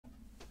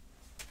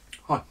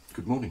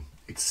Good morning.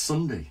 It's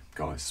Sunday,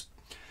 guys.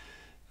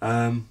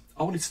 I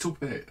wanted to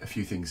talk about a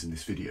few things in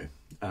this video.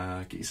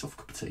 Get yourself a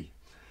cup of tea,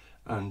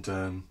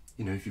 and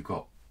if you've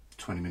got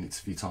 20 minutes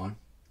of your time,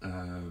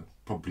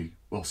 probably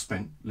well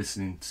spent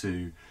listening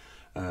to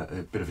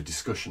a bit of a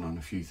discussion on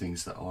a few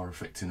things that are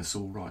affecting us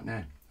all right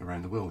now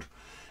around the world.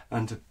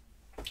 And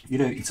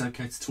it's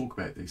okay to talk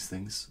about these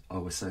things. I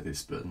always say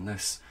this, but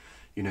unless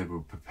we're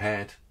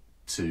prepared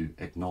to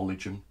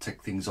acknowledge them,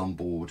 take things on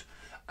board,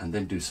 and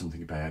then do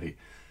something about it,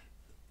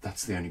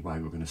 that's the only way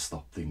we're going to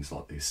stop things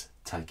like this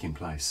taking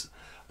place.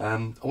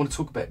 I want to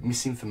talk about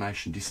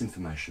misinformation,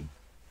 disinformation.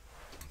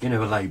 A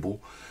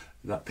label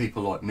that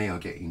people like me are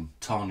getting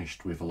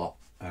tarnished with a lot,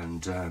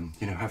 and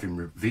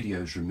having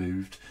videos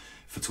removed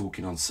for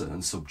talking on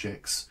certain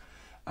subjects.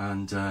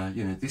 And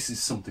this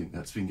is something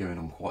that's been going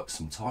on quite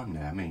some time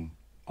now. I mean,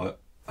 I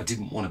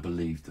didn't want to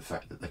believe the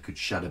fact that they could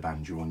shadow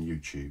ban you on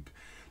YouTube,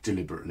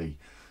 deliberately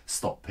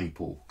stop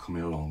people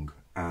coming along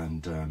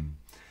and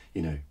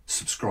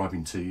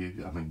subscribing to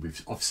you. I mean,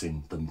 I've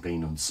seen them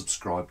being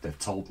unsubscribed. They've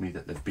told me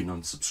that they've been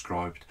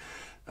unsubscribed.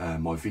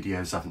 My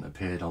videos haven't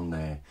appeared on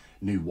their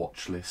new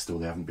watch list, or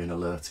they haven't been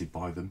alerted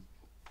by them.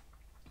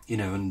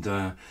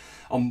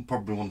 I'm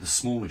probably one of the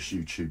smallest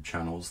YouTube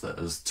channels that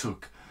has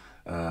took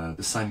the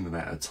same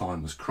amount of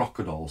time as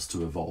crocodiles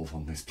to evolve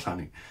on this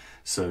planet.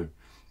 So,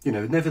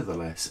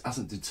 nevertheless, it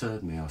hasn't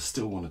deterred me. I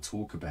still want to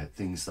talk about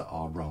things that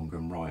are wrong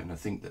and right, and I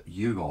think that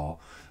you are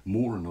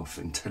more enough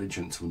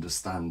intelligent to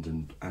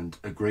understand and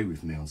agree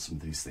with me on some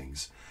of these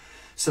things.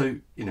 So,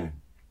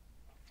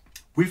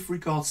 with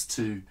regards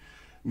to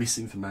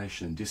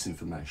misinformation and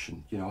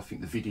disinformation, I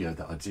think the video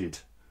that I did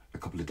a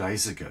couple of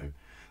days ago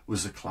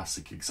was a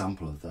classic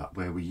example of that,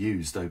 where we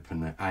used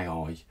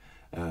OpenAI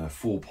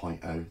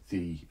 4.0,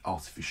 the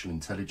artificial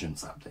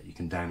intelligence app that you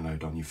can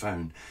download on your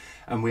phone,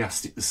 and we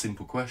asked it the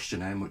simple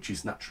question: how much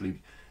is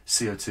naturally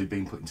CO2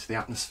 being put into the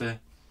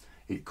atmosphere?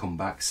 It come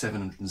back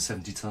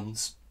 770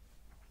 tonnes.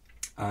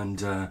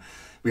 And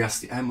we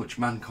asked it how much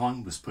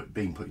mankind was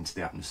being put into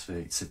the atmosphere.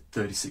 It said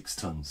 36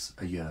 tonnes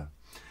a year.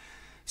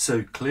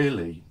 So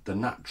clearly the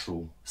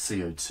natural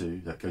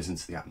CO2 that goes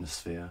into the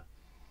atmosphere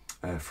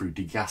through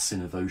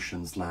degassing of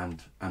oceans,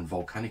 land and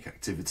volcanic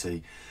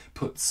activity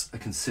puts a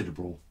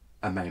considerable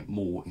amount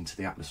more into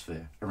the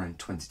atmosphere, around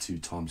 22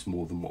 times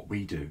more than what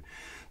we do.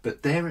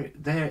 But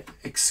their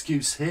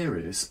excuse here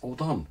is,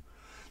 hold on,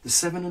 the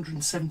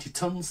 770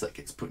 tonnes that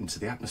gets put into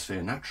the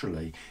atmosphere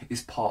naturally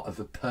is part of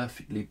a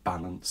perfectly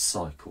balanced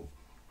cycle.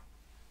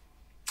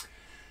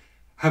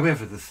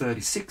 However, the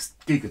 36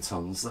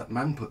 gigatons that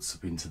man puts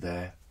up into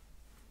there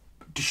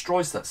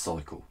destroys that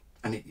cycle,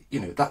 and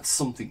that's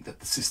something that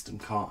the system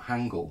can't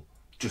handle.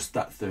 Just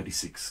that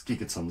 36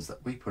 gigatons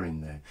that we put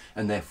in there,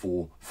 and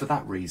therefore for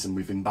that reason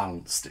we've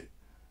imbalanced it,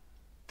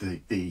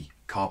 the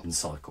carbon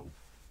cycle.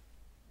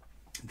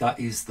 That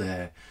is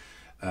their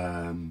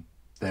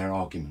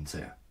argument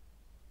here,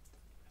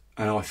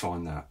 and I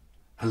find that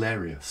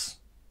hilarious.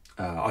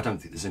 I don't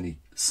think there's any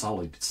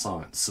solid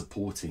science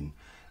supporting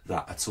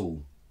that at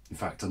all. In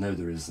fact, I know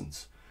there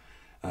isn't.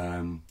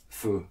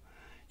 For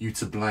you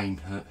to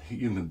blame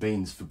human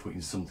beings for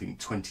putting something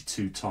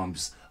 22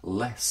 times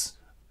less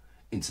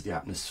into the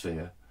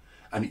atmosphere,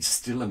 and it's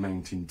still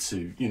amounting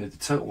to, the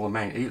total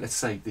amount, let's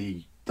say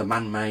the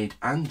man-made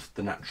and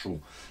the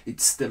natural,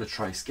 it's still a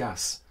trace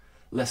gas,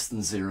 less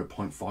than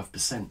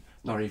 0.5%,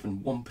 not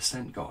even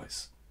 1%,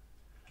 guys.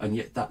 And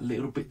yet that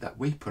little bit that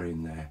we put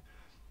in there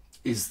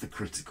is the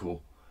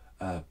critical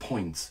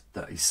point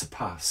that is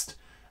surpassed,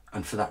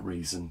 and for that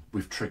reason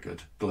we've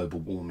triggered global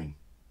warming.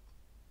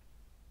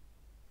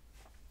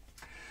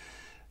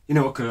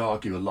 I could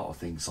argue a lot of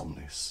things on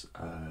this.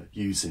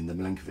 Using the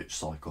Milankovitch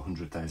cycle,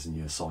 100,000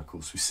 year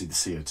cycles, we see the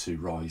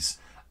CO2 rise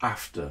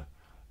after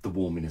the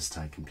warming has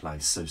taken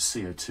place. So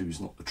CO2 is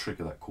not the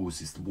trigger that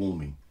causes the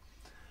warming.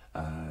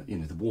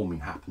 The warming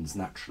happens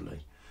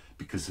naturally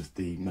because of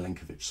the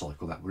Milankovitch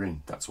cycle that we're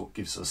in. That's what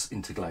gives us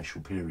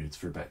interglacial periods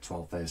for about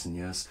 12,000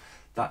 years.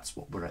 That's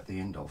what we're at the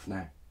end of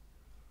now.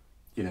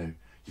 Your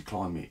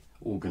climate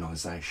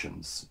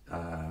organisations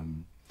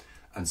and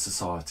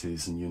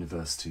societies and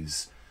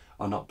universities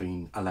are not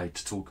being allowed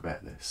to talk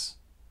about this,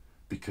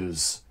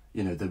 because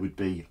there would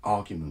be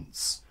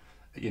arguments,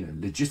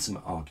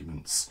 legitimate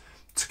arguments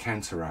to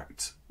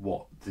counteract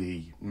what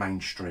the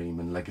mainstream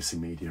and legacy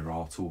media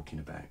are talking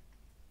about.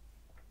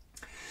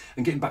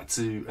 And getting back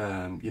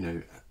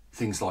to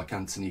things like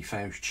Anthony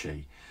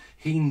Fauci,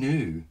 he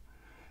knew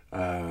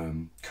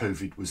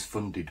COVID was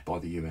funded by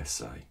the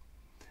USA,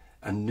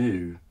 and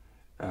knew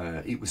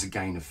it was a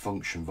gain of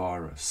function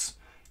virus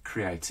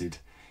created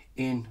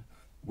in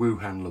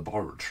Wuhan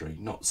laboratory,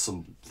 not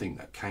something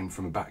that came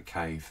from a bat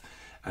cave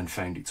and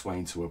found its way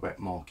into a wet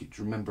market. Do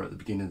you remember at the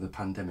beginning of the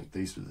pandemic,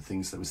 these were the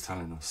things that was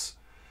telling us?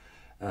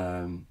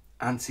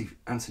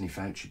 Anthony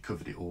Fauci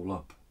covered it all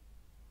up,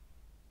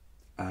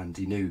 and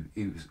he knew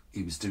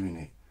he was doing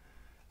it,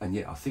 and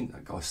yet I think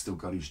that guy still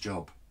got his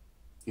job.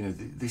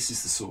 This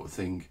is the sort of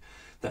thing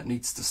that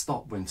needs to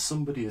stop when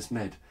somebody has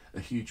made a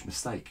huge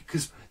mistake.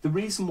 Because the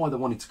reason why they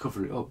wanted to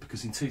cover it up,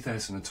 because in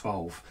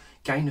 2012,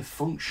 gain of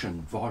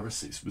function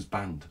viruses was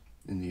banned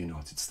in the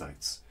United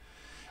States.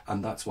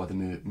 And that's why they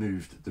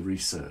moved the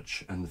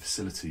research and the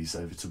facilities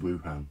over to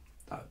Wuhan,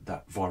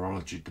 that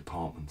virology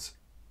department.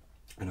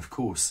 And of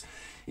course,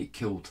 it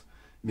killed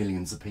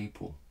millions of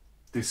people.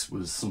 This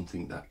was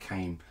something that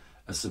came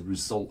as a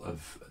result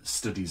of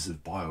studies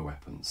of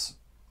bioweapons,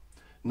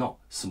 not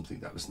something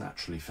that was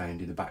naturally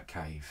found in a bat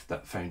cave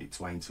that found its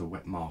way into a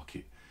wet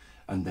market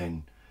and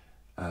then,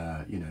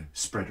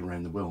 spread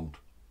around the world.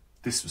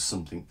 This was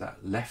something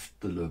that left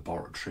the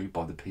laboratory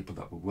by the people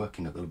that were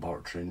working at the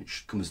laboratory, and it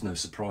should come as no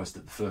surprise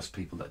that the first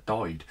people that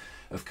died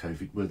of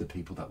COVID were the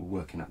people that were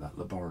working at that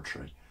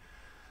laboratory,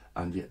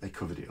 and yet they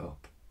covered it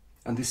up.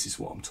 And this is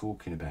what I'm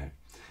talking about.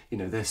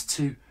 There's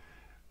two,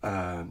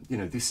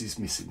 this is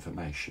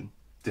misinformation,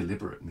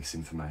 deliberate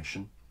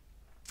misinformation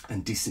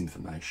and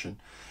disinformation,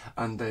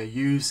 and they're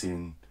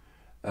using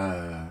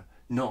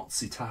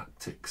Nazi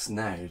tactics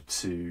now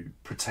to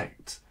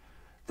protect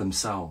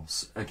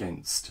themselves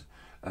against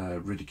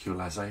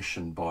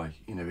ridiculization by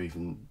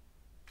even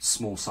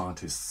small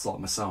scientists like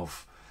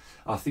myself.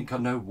 I think I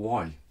know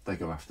why they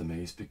go after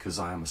me, is because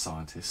I am a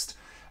scientist,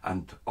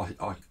 and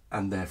I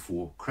and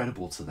therefore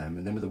credible to them,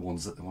 and them are the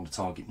ones that they want to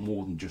target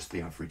more than just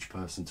the average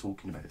person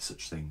talking about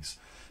such things.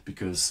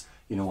 Because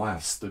I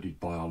have studied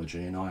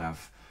biology, and I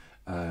have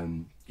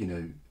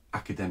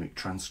academic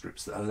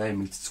transcripts that allow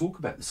me to talk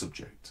about the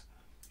subject.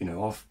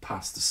 I've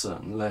passed a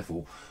certain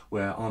level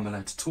where I'm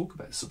allowed to talk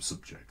about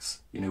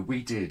subjects.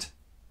 We did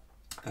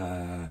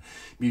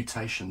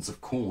mutations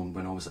of corn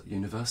when I was at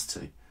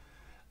university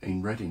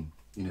in Reading.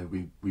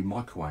 We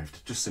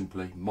microwaved, just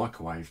simply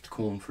microwaved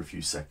corn for a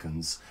few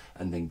seconds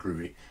and then grew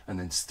it, and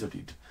then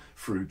studied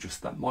through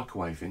just that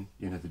microwaving,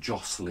 the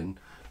jostling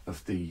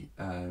of the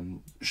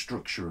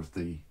structure of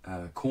the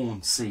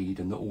corn seed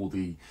and all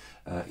the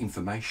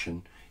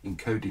information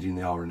encoded in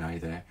the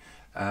RNA there,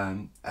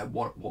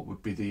 what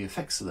would be the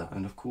effects of that.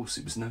 And of course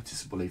it was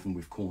noticeable even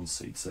with corn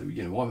seed. So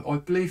I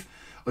believe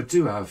I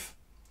do have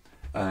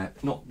I'm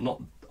not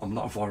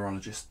a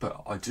virologist,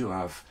 but I do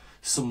have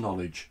some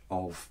knowledge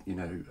of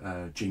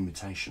gene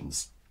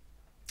mutations,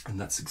 and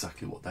that's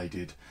exactly what they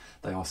did.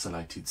 They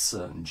isolated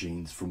certain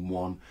genes from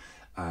one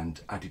and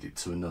added it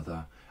to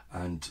another,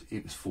 and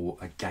it was for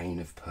a gain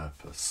of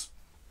purpose,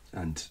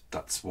 and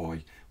that's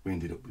why we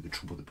ended up with the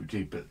trouble that we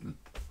did.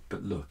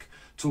 But look,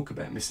 talk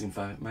about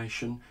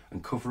misinformation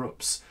and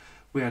cover-ups.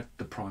 We had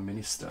the Prime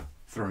Minister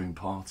throwing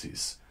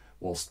parties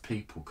whilst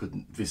people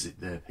couldn't visit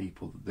their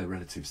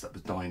relatives that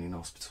were dying in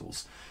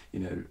hospitals.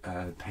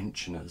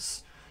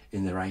 Pensioners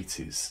in their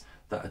 80s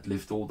that had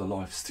lived all their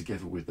lives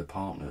together with their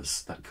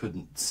partners that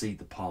couldn't see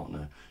the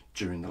partner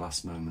during the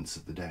last moments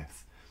of the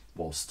death,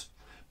 whilst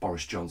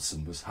Boris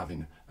Johnson was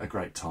having a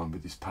great time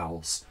with his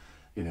pals,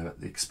 at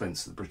the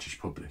expense of the British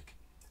public,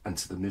 and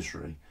to the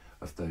misery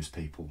of those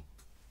people,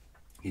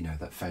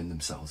 that found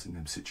themselves in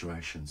them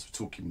situations. We're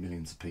talking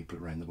millions of people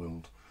around the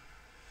world.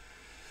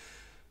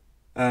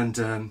 And,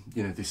 these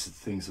are the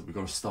things that we've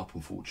got to stop,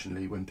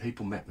 unfortunately. When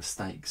people make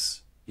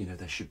mistakes,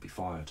 they should be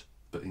fired.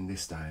 But in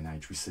this day and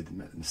age, we see them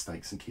make the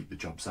mistakes and keep the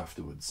jobs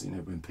afterwards.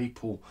 When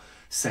people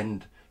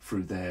send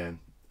through their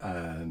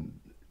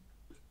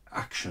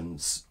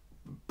actions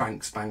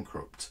banks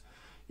bankrupt,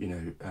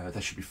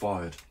 they should be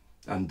fired,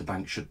 and the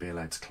bank should be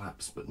allowed to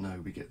collapse. But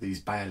no, we get these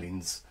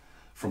bail-ins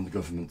from the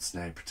governments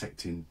now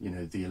protecting,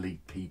 the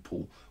elite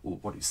people, or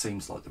what it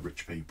seems like the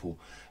rich people,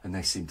 and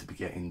they seem to be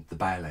getting the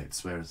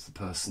bailouts, whereas the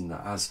person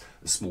that has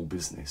a small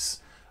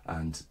business,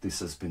 and this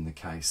has been the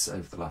case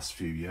over the last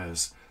few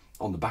years,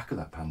 on the back of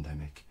that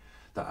pandemic,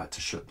 that had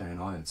to shut down.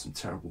 I heard some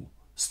terrible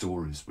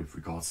stories with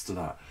regards to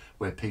that,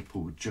 where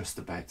people were just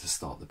about to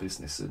start the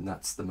business, and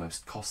that's the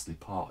most costly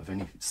part of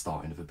any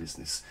starting of a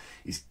business,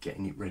 is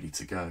getting it ready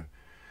to go.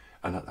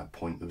 And at that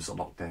point there was a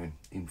lockdown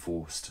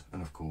enforced,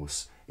 and of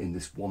course in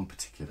this one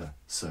particular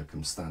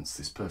circumstance,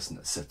 this person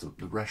that set up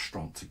the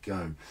restaurant to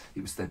go,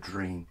 it was their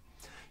dream,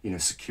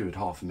 secured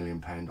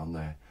 £500,000 on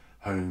their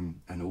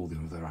home and all the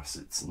other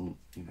assets, and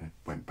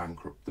went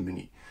bankrupt the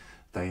minute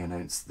they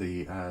announced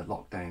the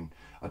lockdown.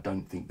 I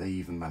don't think they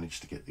even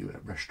managed to get the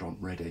restaurant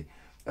ready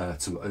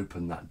to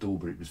open that door,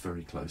 but it was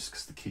very close,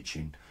 because the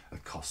kitchen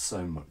had cost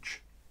so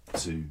much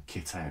to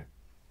kit out.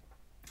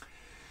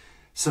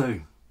 So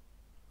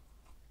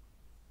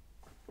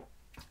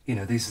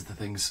these are the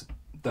things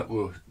that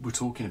we're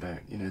talking about.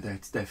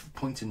 They're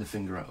pointing the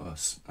finger at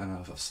us, and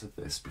I've said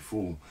this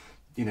before.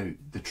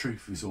 The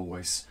truth is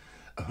always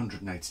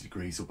 180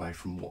 degrees away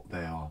from what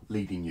they are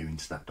leading you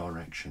into that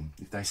direction.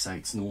 If they say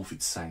it's north,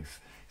 it's south.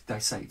 If they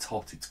say it's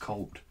hot, it's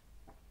cold.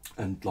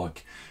 And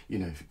like, for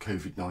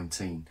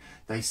COVID-19,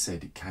 they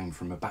said it came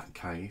from a bat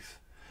cave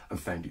and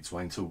found its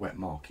way into a wet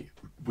market.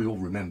 We all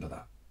remember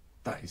that.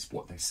 That is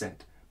what they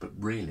said. But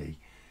really,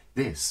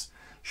 this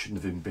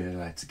shouldn't have even been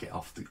allowed to get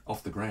off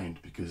the ground,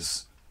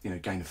 because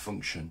gain of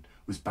function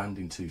was banned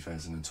in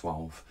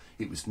 2012.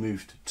 It was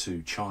moved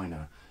to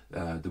China,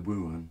 the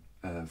Wuhan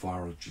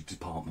virology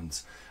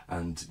department,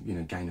 and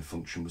gain of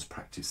function was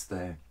practiced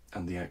there,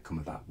 and the outcome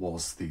of that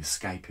was the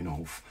escaping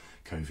of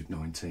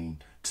COVID-19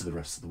 to the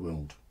rest of the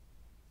world.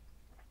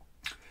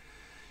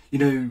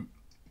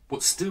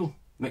 What still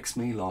makes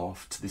me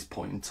laugh to this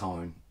point in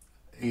time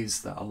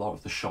is that a lot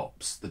of the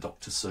shops, the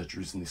doctor's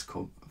surgeries in this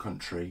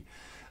country,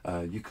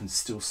 you can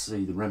still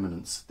see the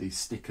remnants, these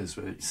stickers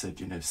where it said,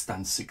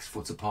 stand 6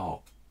 foot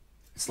apart.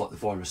 It's like the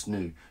virus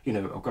knew.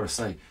 I've got to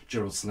say,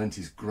 Gerald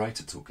Celenti's great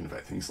at talking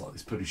about things like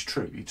this, but it's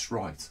true, it's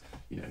right.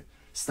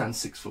 Stand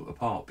 6 foot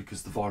apart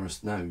because the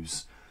virus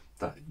knows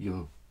that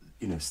you're,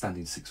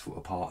 standing 6 foot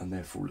apart, and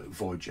therefore it'll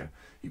avoid you.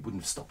 It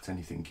wouldn't have stopped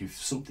anything. If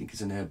something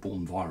is an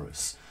airborne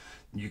virus,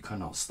 you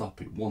cannot stop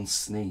it. One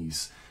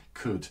sneeze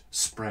could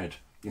spread,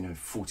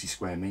 40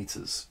 square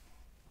metres.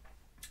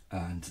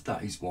 And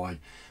that is why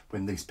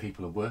when these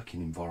people are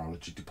working in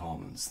virology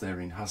departments, they're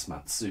in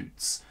hazmat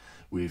suits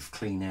with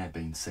clean air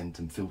being sent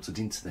and filtered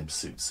into them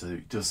suits, so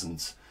it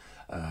doesn't,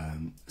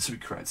 so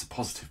it creates a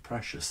positive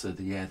pressure, so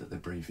the air that they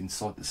breathe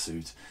inside the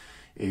suit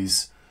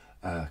is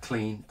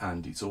clean,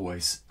 and it's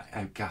always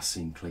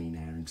outgassing clean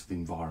air into the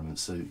environment.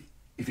 So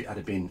if it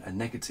had been a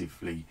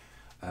negatively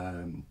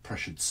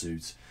pressured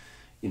suit,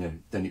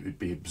 then it would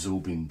be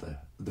absorbing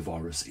the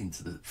virus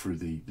through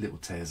the little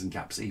tears and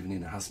gaps, even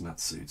in a hazmat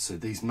suit. So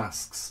these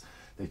masks,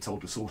 they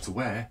told us all to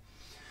wear,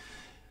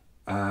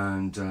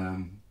 and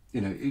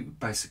it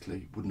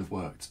basically wouldn't have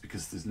worked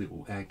because there's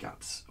little air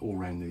gaps all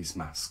around these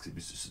masks. It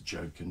was just a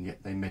joke, and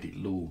yet they made it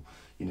law.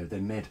 They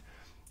made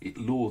it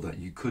law that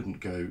you couldn't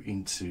go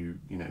into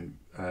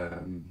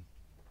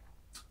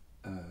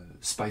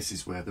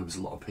spaces where there was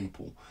a lot of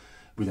people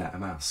without a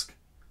mask.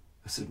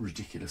 That's how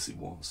ridiculous it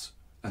was.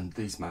 And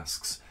these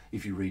masks,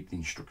 if you read the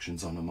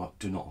instructions on them,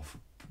 do not offer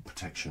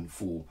protection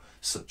for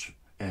such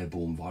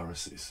airborne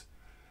viruses.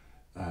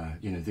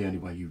 The only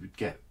way you would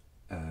get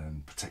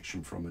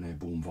protection from an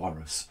airborne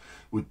virus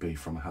would be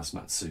from a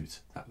hazmat suit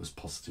that was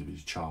positively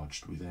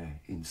charged with air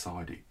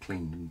inside it,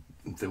 cleaned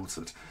and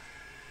filtered.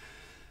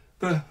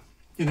 But,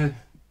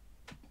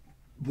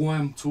 why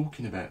I'm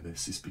talking about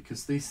this is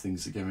because these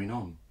things are going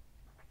on.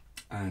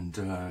 And,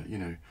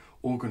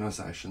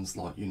 organisations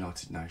like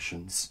United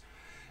Nations,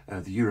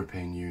 the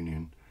European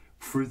Union,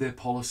 through their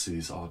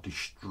policies, are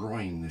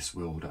destroying this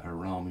world at an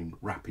alarming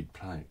rapid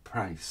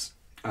pace.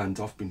 And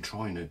I've been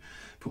trying to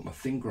put my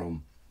finger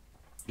on,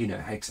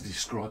 how to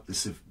describe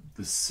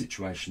the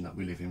situation that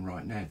we live in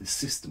right now. The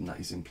system that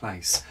is in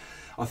place,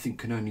 I think,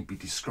 can only be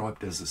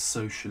described as a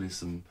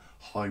socialism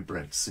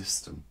hybrid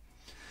system,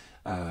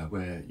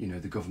 where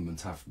the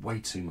government have way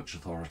too much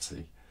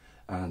authority.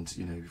 And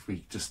if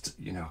we just,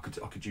 I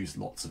could use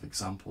lots of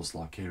examples.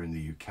 Like here in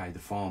the UK, the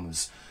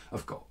farmers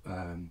have got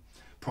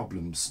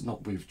problems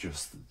not with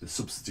just the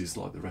subsidies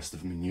like the rest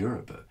of them in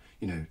Europe, but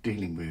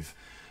dealing with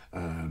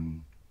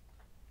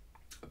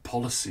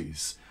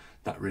policies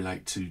that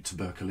relate to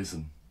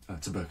tuberculosis.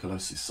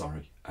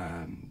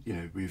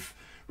 With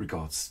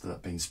regards to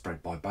that being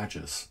spread by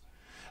badgers,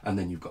 and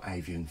then you've got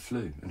avian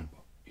flu, and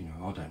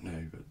I don't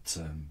know, but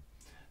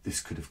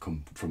this could have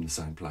come from the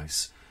same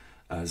place.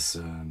 As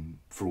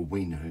for all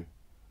we know,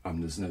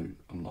 I'm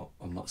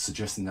not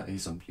suggesting that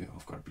is.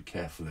 I've got to be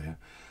careful here,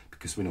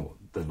 because we know what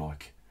they're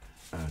like,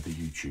 the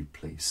YouTube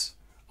police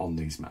on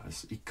these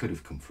matters. It could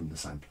have come from the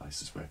same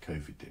places where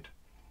COVID did,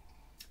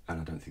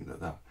 and I don't think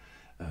that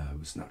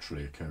was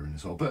naturally occurring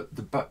as well. But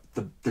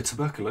the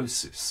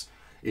tuberculosis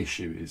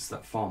issue is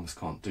that farmers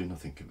can't do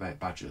nothing about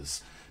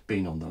badgers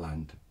being on the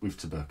land with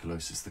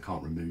tuberculosis. They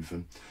can't remove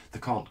them. They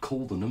can't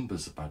call the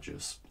numbers of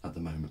badgers at the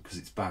moment because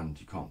it's banned.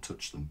 You can't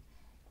touch them.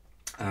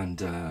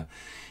 And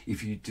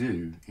if you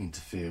do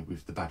interfere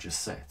with the badger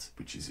set,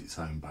 which is its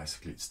home,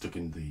 basically, it's stuck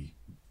in the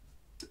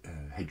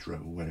hedgerow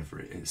or whatever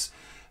it is,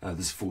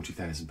 there's a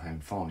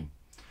 £40,000 fine.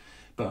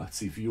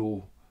 But if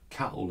your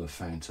cattle are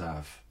found to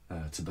have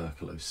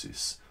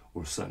tuberculosis,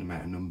 or a certain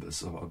amount of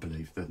numbers, I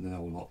believe, then the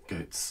whole lot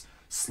gets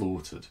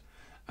slaughtered.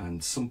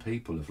 And some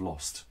people have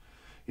lost,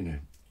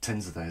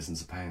 tens of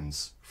thousands of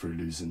pounds through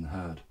losing the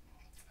herd.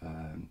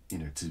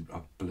 To, I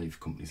believe,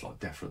 companies like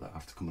DEFRA that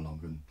have to come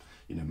along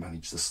and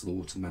manage the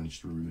slaughter,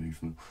 manage the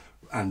removal,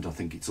 and I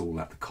think it's all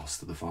at the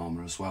cost of the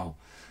farmer as well,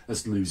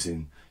 as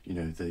losing the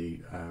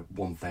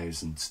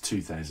 £1,000 to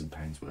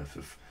 £2,000 worth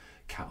of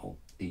cattle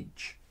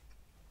each.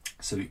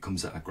 So it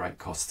comes at a great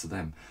cost to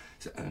them.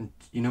 And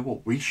you know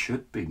what, we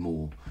should be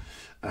more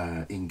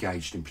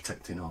engaged in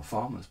protecting our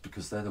farmers,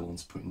 because they're the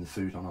ones putting the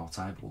food on our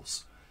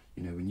tables.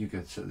 When you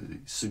go to the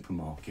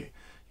supermarket,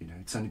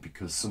 it's only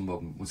because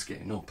someone was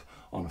getting up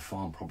on a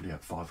farm probably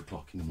at 5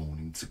 o'clock in the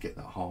morning to get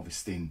that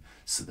harvest in,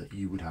 so that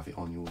you would have it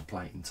on your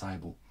plate and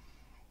table,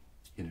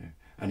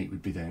 and it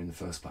would be there in the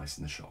first place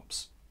in the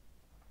shops.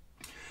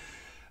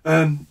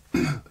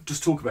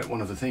 Just talk about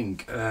one other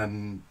thing.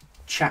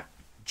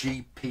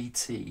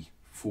 ChatGPT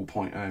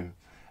 4.0,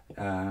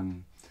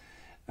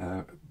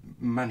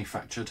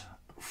 manufactured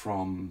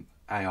from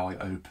AI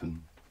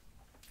Open.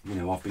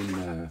 I've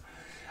been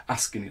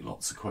asking it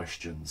lots of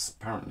questions.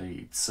 Apparently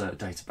its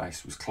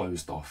database was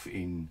closed off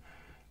in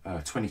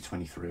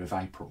 2023 of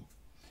April.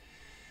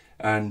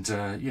 And,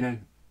 you know,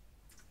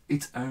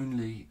 it's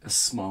only as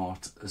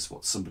smart as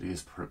what somebody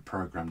has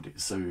programmed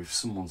it. So if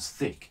someone's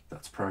thick,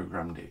 that's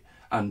programmed it.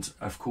 And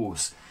of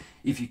course,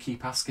 if you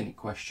keep asking it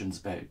questions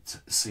about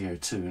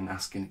CO2 and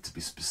asking it to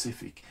be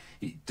specific,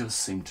 it does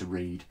seem to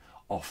read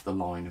off the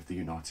line of the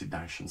United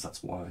Nations.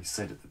 That's why I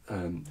said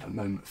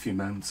a few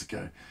moments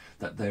ago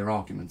that their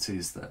argument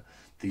is that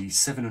the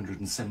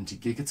 770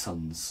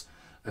 gigatons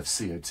of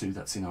CO2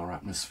 that's in our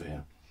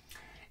atmosphere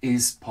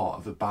is part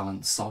of a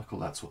balanced cycle.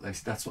 That's what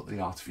the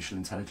artificial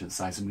intelligence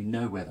says, and we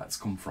know where that's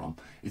come from.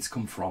 It's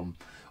come from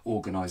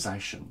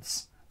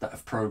organisations that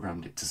have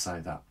programmed it to say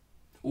that.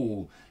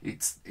 Or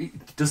it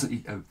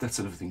doesn't. That's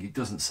another thing. It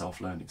doesn't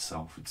self-learn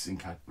itself. It's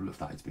incapable of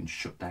that. It's been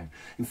shut down.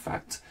 In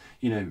fact,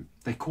 you know,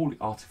 they call it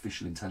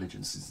artificial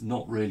intelligence. It's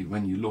not really.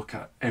 When you look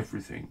at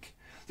everything,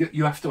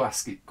 you have to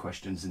ask it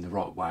questions in the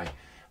right way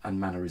and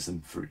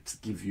mannerism for it to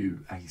give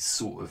you a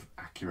sort of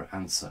accurate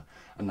answer.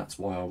 And that's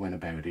why I went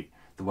about it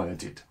the way I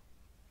did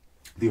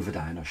the other day,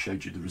 and I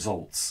showed you the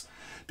results.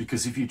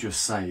 Because if you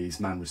just say,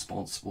 is man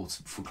responsible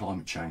for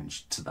climate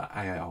change to that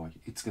AI,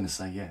 it's going to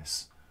say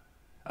yes.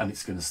 And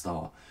it's going to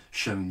start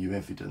showing you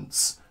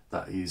evidence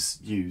that is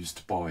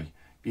used by,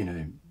 you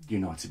know,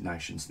 United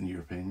Nations and the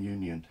European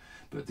Union.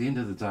 But at the end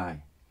of the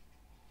day,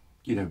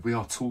 you know, we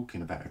are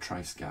talking about a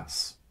trace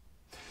gas.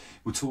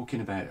 We're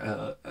talking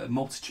about a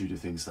multitude of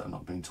things that are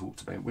not being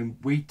talked about. When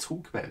we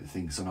talk about the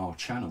things on our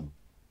channel,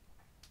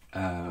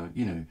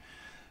 you know,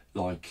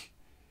 like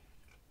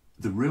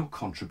the real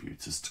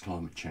contributors to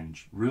climate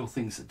change, real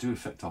things that do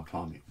affect our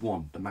climate.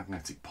 One, the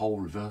magnetic pole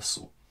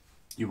reversal.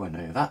 You won't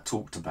hear that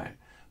talked about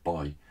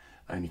by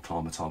any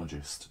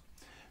climatologist.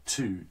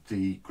 Two,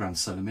 the grand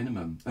solar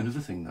minimum,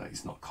 another thing that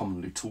is not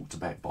commonly talked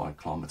about by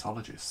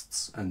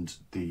climatologists and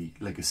the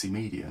legacy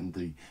media and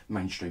the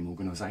mainstream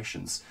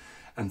organisations.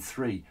 And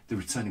three, the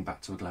returning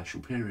back to a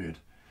glacial period.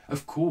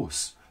 Of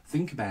course,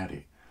 think about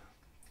it.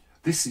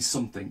 This is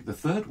something, the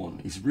third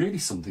one is really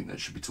something that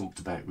should be talked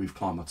about with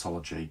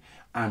climatology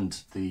and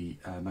the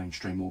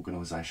mainstream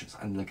organisations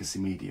and legacy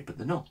media, but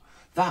they're not.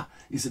 That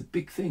is a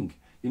big thing.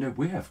 You know,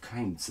 we have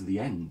came to the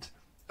end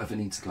of an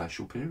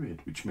interglacial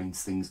period, which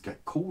means things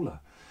get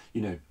cooler.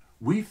 You know,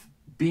 we've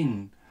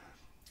been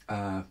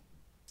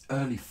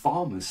early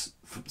farmers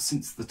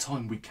since the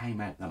time we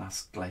came out the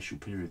last glacial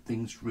period.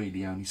 Things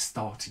really only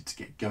started to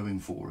get going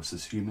for us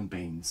as human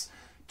beings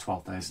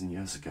 12,000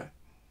 years ago.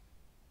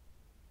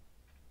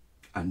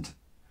 And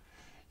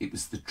it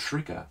was the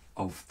trigger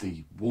of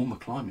the warmer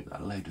climate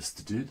that allowed us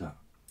to do that.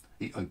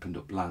 It opened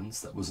up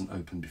lands that wasn't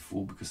open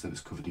before because they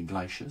was covered in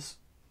glaciers.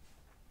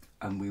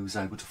 And we was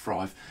able to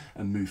thrive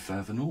and move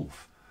further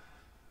north.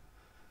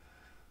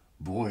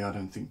 Boy, I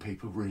don't think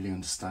people really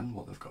understand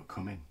what they've got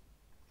coming,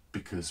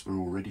 because we're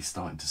already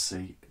starting to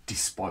see,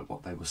 despite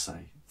what they will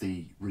say,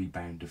 the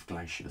rebound of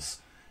glaciers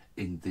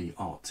in the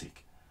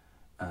Arctic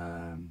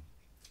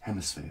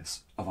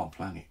hemispheres of our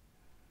planet.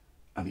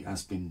 And it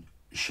has been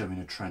showing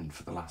a trend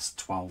for the last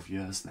 12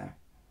 years now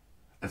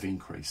of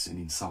increasing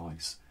in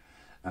size.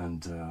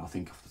 And I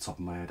think off the top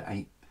of my head,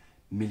 8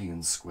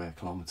 million square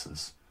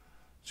kilometres,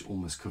 which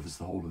almost covers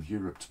the whole of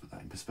Europe, to put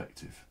that in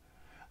perspective.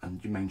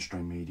 And your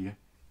mainstream media,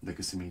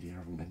 legacy media,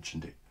 haven't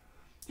mentioned it.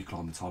 Your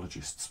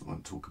climatologists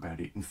won't talk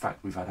about it. In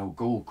fact, we've had Al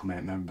Gore come out,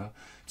 remember,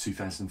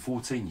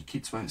 2014, your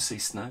kids won't see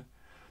snow.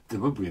 There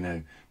will be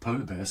no polar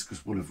bears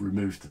because we'll have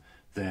removed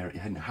their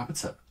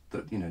habitat,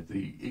 that, you know,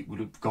 it would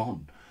have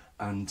gone,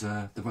 and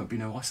there won't be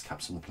no ice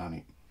caps on the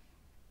planet.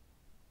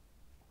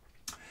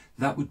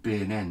 That would be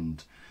an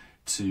end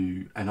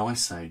to an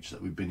ice age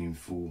that we've been in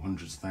for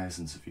hundreds of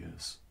thousands of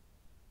years,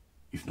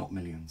 if not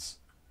millions.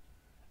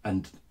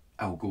 And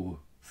Al Gore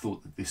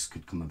thought that this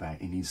could come about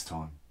in his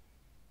time.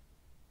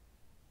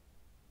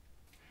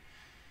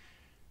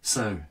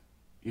 So,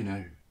 you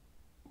know,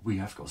 we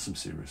have got some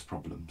serious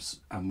problems,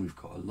 and we've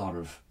got a lot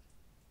of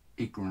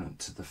ignorant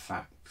to the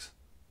fact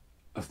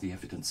of the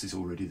evidence is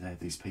already there.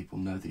 These people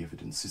know the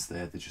evidence is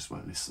there, they just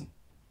won't listen.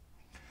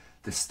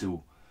 They're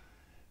still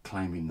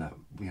claiming that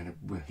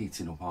we're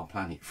heating up our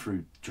planet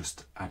through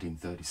just adding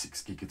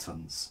 36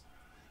 gigatons,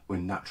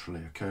 when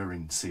naturally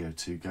occurring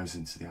CO2 goes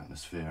into the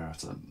atmosphere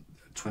at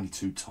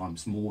 22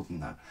 times more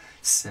than that,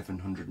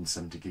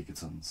 770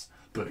 gigatons.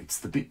 But it's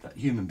the bit that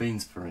human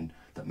beings are in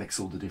that makes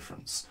all the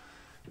difference.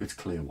 It's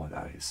clear why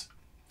that is.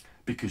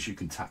 Because you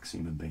can tax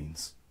human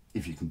beings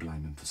if you can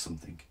blame them for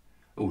something,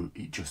 or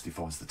it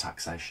justifies the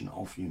taxation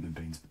of human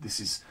beings. But this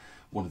is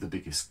one of the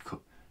biggest,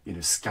 you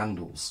know,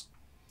 scandals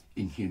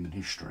in human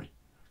history,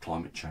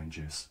 climate change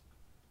is.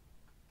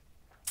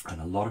 And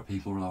a lot of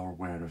people are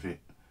aware of it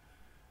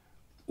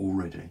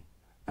already,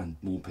 and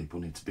more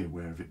people need to be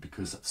aware of it,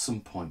 because at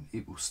some point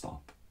it will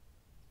stop.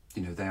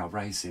 You know, they are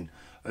raising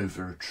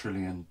over $1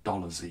 trillion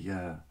a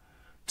year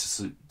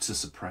to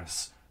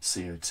suppress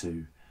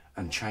CO2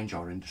 and change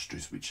our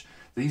industries, which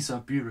these are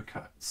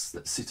bureaucrats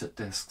that sit at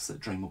desks that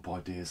dream up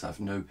ideas, have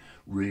no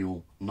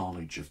real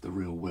knowledge of the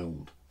real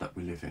world that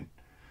we live in,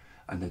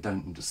 and they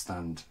don't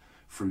understand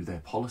through their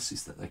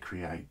policies that they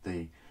create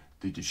the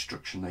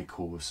destruction they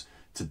cause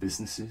to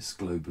businesses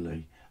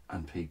globally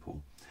and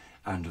people.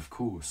 And of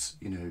course,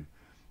 you know,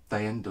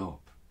 they end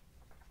up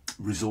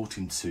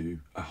resorting to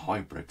a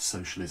hybrid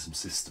socialism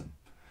system,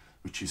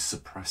 which is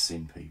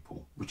suppressing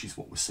people, which is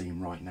what we're seeing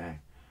right now.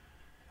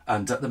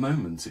 And at the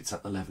moment, it's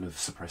at the level of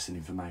suppressing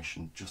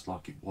information, just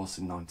like it was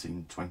in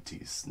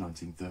 1920s,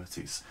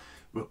 1930s,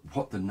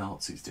 what the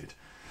Nazis did.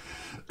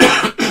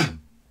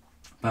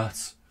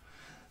 But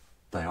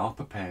they are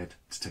prepared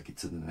to take it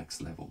to the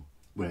next level,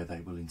 where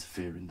they will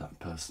interfere in that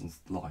person's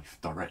life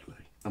directly.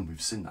 And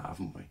we've seen that,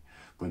 haven't we?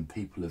 When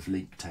people have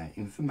leaked out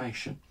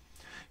information,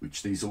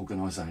 which these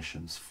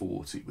organisations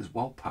thought it was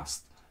well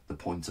past the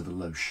point of a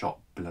low shot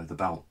below the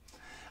belt,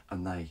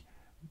 and they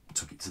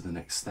took it to the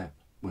next step,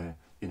 where,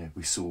 you know,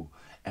 we saw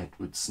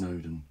Edward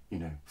Snowden, you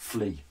know,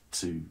 flee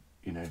to,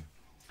 you know,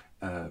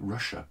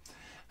 Russia,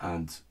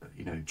 and,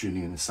 you know,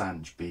 Julian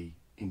Assange be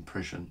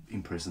imprisoned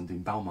in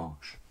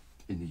Belmarsh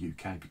in the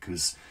UK,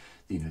 because,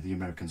 you know, the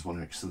Americans want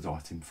to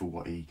extradite him for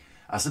what he,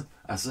 as a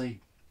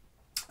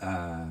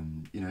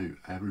you know,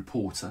 a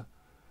reporter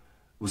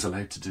was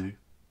allowed to do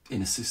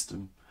in a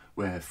system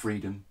where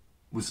freedom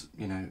was,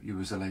 you know, you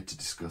was allowed to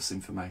discuss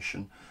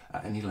information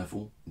at any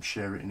level and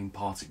share it and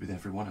impart it with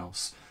everyone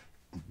else,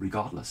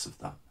 regardless of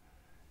that.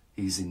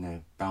 He's in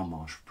their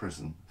Belmarsh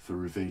prison for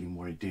revealing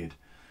what he did.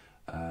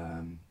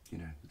 You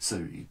know,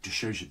 so it just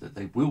shows you that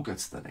they will go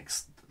to the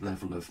next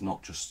level of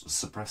not just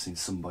suppressing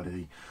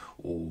somebody,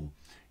 or,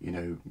 you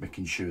know,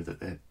 making sure that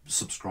their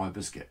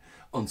subscribers get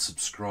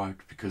unsubscribed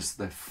because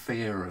their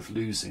fear of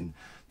losing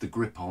the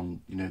grip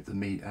on, you know,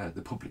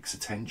 the public's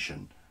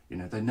attention. You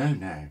know, they know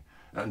now,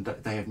 and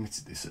they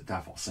admitted this at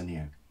Davos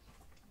anyhow.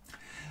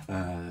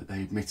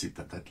 They admitted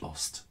that they'd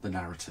lost the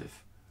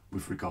narrative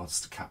with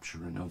regards to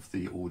capturing of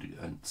the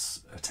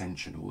audience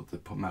attention, or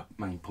the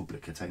main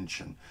public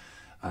attention.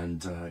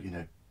 And, you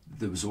know,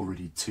 there was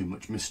already too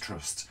much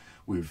mistrust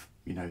with,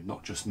 you know,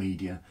 not just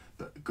media,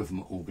 but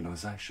government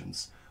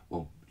organisations.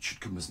 Well, it should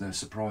come as no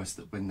surprise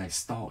that when they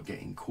start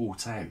getting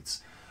caught out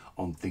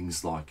on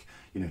things like,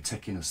 you know,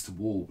 taking us to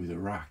war with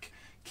Iraq,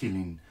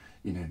 killing,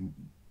 you know,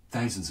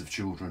 thousands of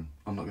children.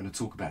 I'm not going to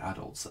talk about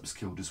adults that was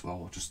killed as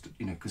well, just,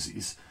 you know, because it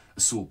is a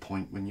sore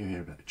point when you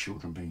hear about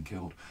children being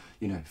killed,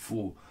 you know,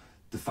 for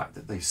the fact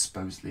that they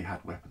supposedly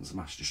had weapons of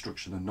mass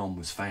destruction and none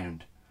was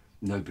found.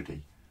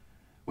 Nobody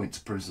went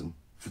to prison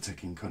for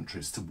taking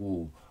countries to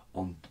war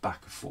on the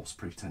back of false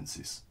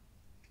pretences.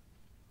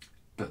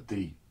 But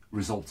the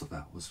result of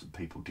that was that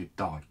people did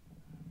die.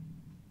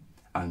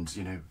 And,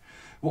 you know,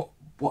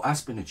 what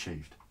has been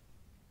achieved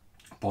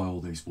by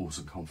all these wars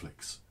and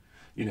conflicts,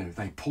 you know,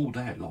 they pulled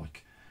out,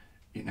 like,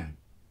 you know,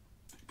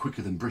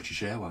 quicker than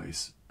British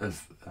Airways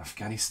of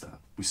Afghanistan.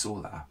 We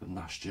saw that happen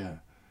last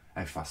year,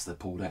 how fast they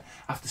pulled out.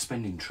 After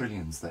spending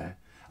trillions there,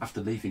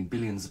 after leaving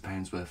billions of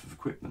pounds worth of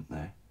equipment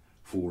there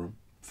for them,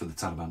 for the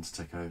Taliban to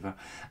take over,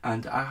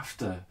 and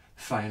after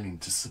failing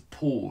to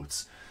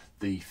support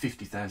the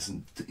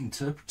 50,000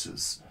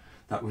 interpreters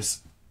that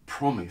was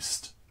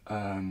promised,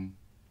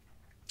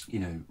 you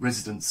know,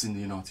 residents in the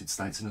United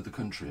States and other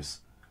countries.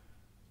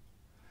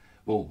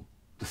 Well,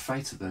 the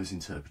fate of those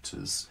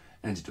interpreters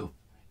ended up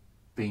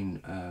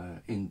being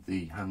in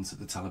the hands of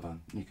the Taliban.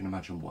 You can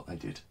imagine what they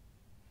did.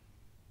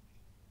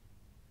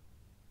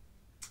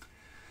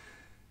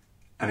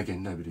 And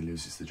again, nobody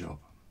loses the job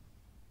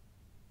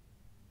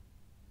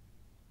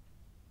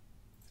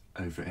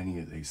over any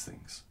of these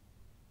things.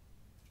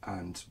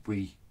 And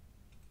we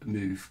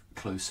move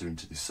closer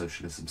into this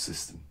socialism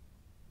system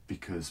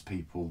because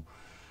people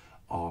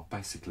are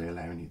basically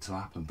allowing it to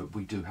happen. But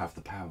we do have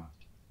the power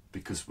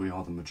because we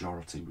are the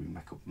majority. We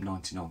make up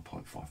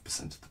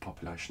 99.5% of the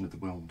population of the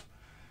world.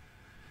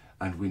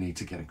 And we need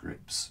to get a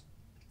grips,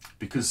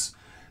 because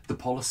the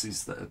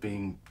policies that are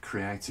being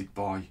created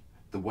by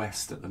the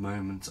West at the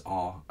moment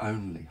are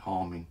only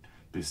harming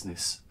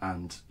business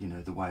and, you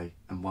know, the way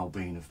and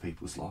well-being of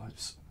people's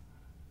lives.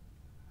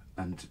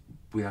 And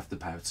we have the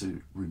power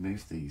to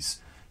remove these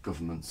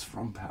governments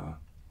from power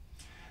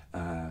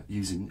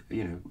using,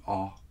 you know,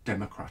 our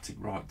democratic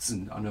rights.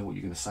 And I know what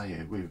you're going to say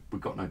here.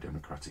 We've got no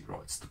democratic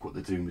rights. Look what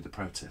they're doing with the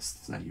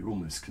protests. Now you're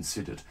almost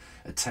considered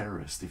a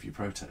terrorist if you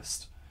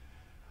protest.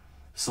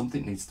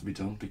 Something needs to be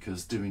done,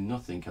 because doing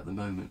nothing at the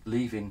moment,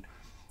 leaving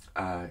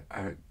a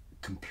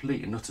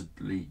complete and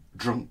utterly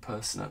drunk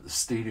person at the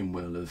steering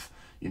wheel of,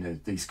 you know,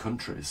 these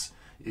countries,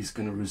 is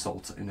going to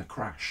result in a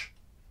crash.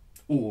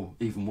 Or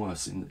even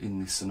worse, in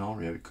this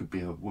scenario, it could be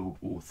a World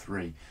War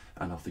III,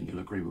 and I think you'll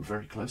agree we're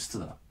very close to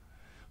that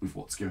with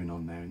what's going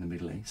on now in the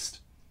Middle East.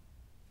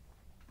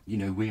 You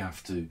know, we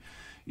have to,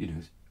 you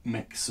know,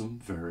 make some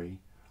very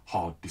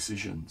hard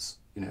decisions.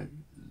 You know,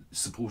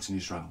 supporting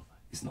Israel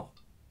is not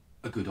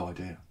a good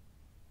idea,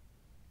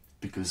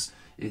 because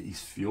it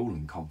is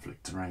fueling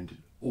conflict around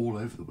all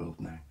over the world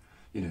now.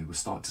 You know, we're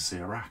starting to see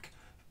Iraq,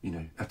 you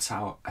know,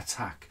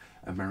 attack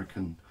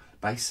American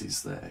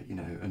bases there, you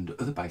know, and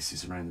other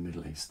bases around the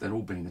Middle East. They're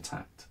all being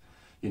attacked.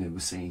 You know, we're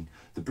seeing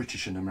the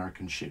British and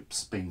American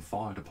ships being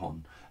fired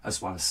upon,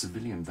 as well as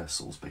civilian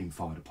vessels being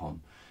fired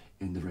upon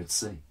in the Red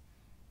Sea.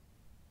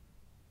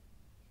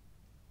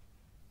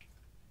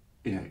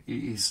 You know, it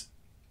is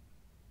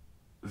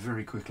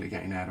very quickly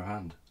getting out of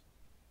hand.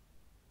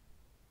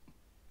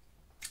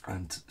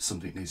 And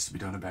something needs to be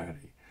done about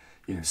it.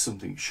 You know,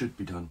 something should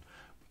be done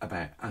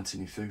about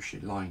Anthony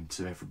Fauci lying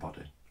to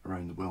everybody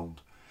around the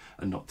world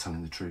and not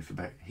telling the truth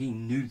about. He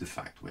knew the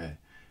fact where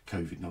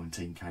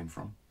COVID-19 came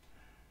from,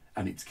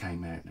 and it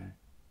came out now.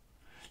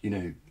 You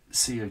know,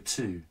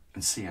 CO2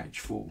 and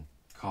CH4,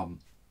 carbon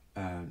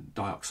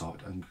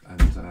dioxide,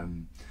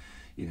 and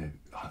you know,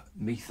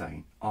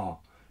 methane are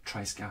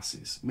trace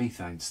gases.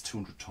 Methane's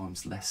 200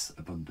 times less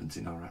abundant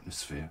in our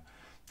atmosphere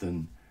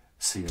than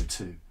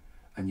CO2,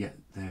 and yet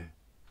they're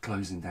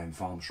closing down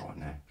farms right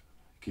now.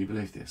 Can you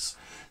believe this?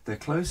 They're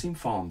closing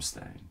farms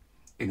down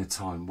in a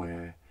time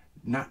where,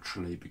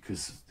 naturally,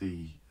 because of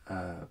the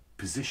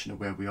position of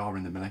where we are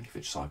in the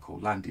Milankovitch cycle,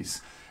 land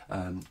is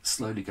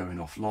slowly going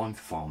offline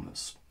for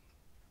farmers.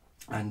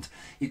 And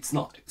it's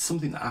not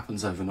something that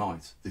happens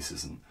overnight, this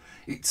isn't.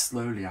 It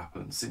slowly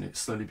happens, and it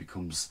slowly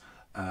becomes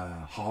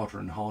harder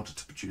and harder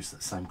to produce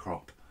that same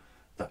crop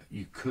that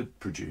you could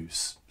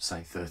produce,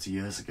 say, 30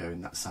 years ago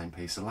in that same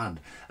piece of land.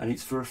 And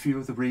it's for a few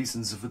other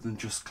reasons other than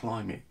just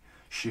climate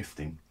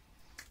shifting.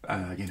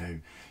 You know,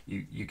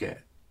 you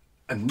get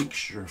a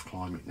mixture of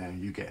climate now.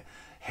 You get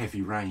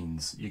heavy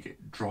rains, you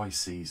get dry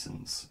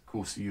seasons. Of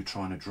course, if you're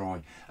trying to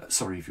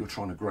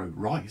grow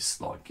rice,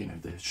 like, you know,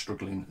 they're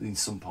struggling in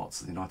some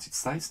parts of the United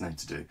States now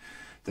to do,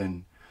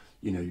 then,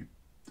 you know,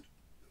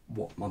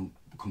 what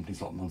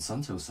companies like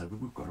Monsanto will say,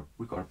 well,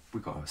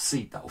 we've got a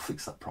seed that will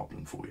fix that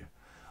problem for you.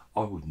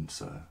 I wouldn't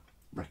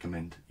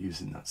recommend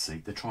using that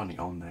seed. They're trying it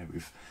on there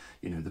with,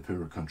 you know, the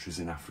poorer countries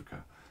in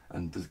Africa,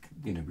 and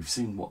you know, we've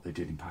seen what they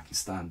did in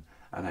Pakistan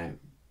and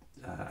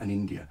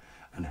India,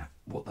 and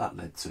what that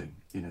led to.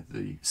 You know,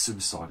 the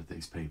suicide of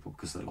these people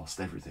because they lost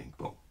everything.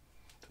 Well,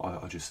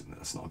 I just think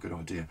that's not a good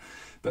idea.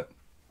 But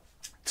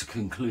to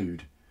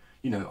conclude,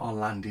 you know, our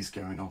land is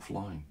going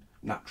offline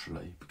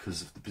naturally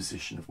because of the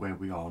position of where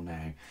we are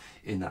now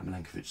in that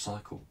Milankovitch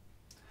cycle,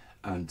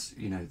 and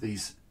you know,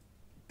 these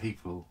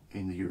people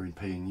in the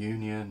European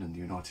Union and the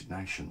United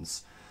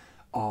Nations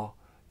are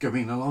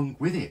going along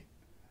with it.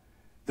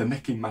 They're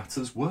making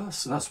matters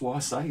worse. And that's why I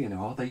say, you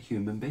know, are they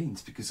human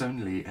beings? Because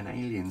only an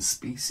alien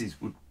species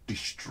would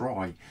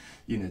destroy,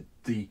 you know,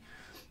 the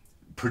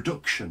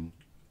production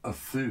of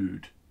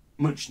food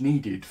much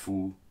needed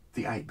for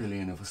the 8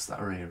 billion of us that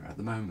are here at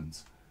the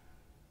moment.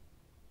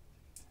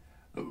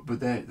 But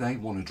they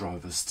want to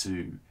drive us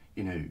to,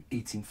 you know,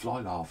 eating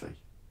fly larvae,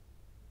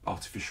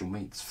 artificial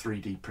meats,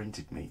 3D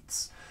printed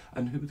meats.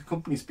 And who are the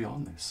companies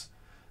behind this?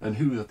 And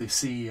who are the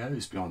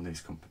CEOs behind these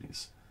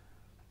companies?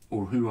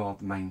 Or who are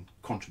the main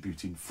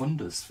contributing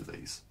funders for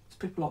these? It's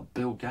people like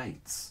Bill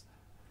Gates.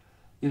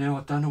 You know,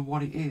 I don't know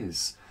what it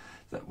is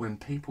that when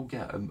people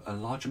get a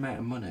large amount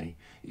of money,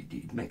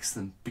 it makes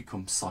them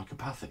become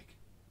psychopathic.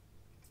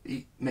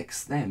 It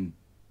makes them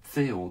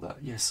feel that,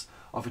 yes,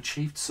 I've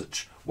achieved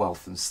such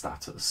wealth and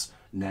status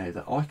now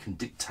that I can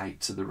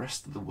dictate to the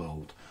rest of the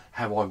world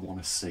how I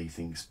want to see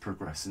things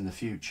progress in the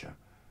future.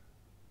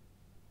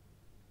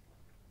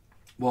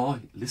 Well, I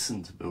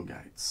listened to Bill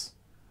Gates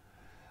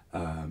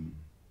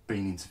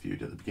being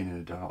interviewed at the beginning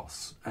of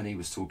Davos, and he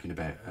was talking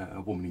about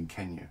a woman in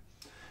Kenya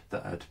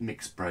that had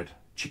mixed bred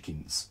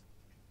chickens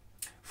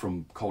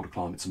from colder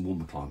climates and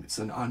warmer climates,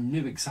 and I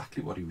knew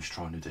exactly what he was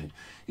trying to do.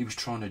 He was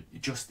trying to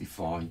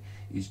justify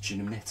his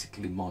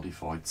genetically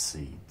modified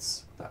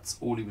seeds. That's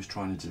all he was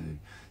trying to do,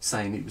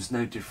 saying it was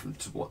no different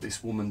to what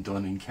this woman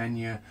done in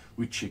Kenya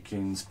with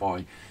chickens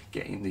by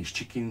getting these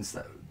chickens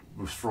that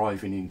were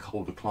thriving in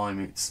colder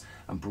climates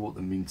and brought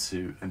them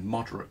into a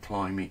moderate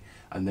climate,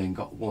 and then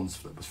got ones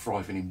that was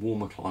thriving in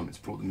warmer climates,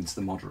 brought them into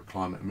the moderate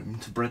climate and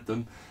interbred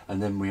them,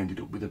 and then we ended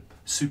up with a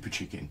super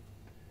chicken.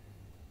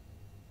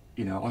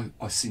 You know,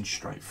 I seen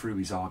straight through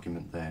his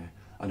argument there,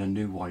 and I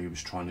knew why he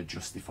was trying to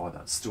justify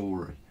that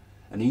story.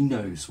 And he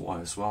knows why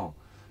as well,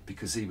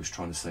 because he was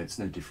trying to say it's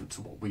no different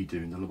to what we do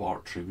in the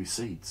laboratory with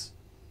seeds,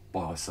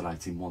 by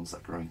isolating ones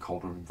that grow in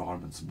colder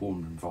environments,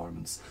 warmer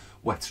environments,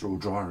 wetter or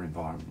drier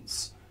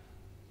environments.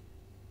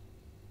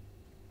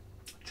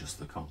 Just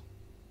the con.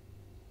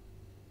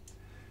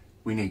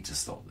 We need to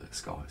stop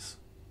this, guys,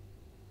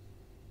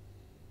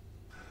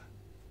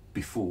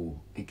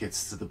 before it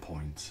gets to the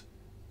point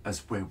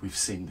as where we've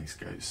seen this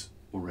goes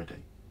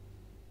already.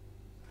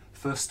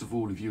 First of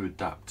all, if you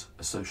adapt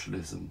a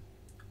socialism,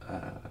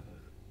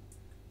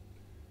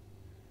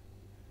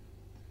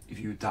 if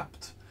you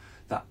adapt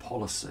that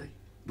policy,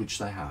 which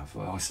they have,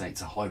 I say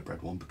it's a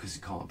hybrid one because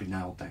it can't be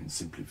nailed down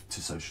simply to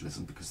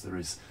socialism, because there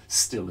is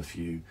still a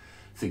few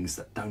things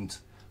that don't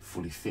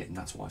fully fit, and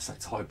that's why I say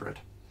it's hybrid.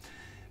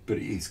 But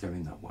it is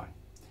going that way.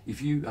 If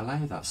you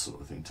allow that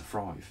sort of thing to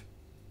thrive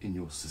in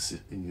your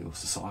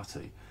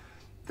society,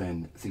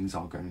 then things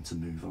are going to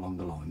move along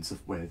the lines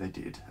of where they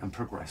did and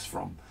progress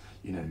from,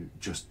 you know,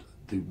 just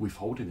the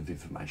withholding of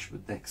information.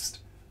 But next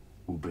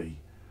will be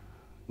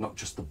not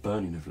just the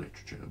burning of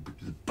literature, but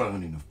the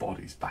burning of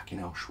bodies back in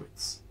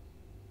Auschwitz.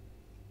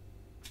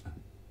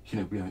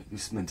 You know,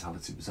 this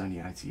mentality was only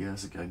 80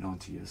 years ago,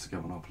 90 years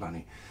ago on our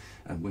planet,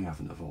 and we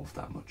haven't evolved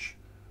that much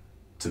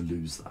to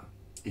lose that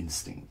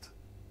instinct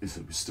is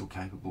that we're still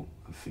capable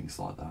of things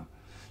like that.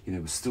 You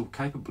know, we're still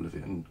capable of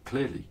it, and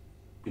clearly,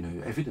 you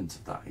know, evidence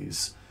of that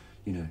is,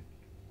 you know,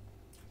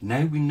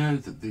 now we know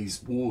that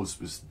these wars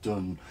was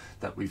done,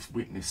 that we've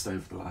witnessed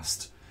over the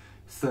last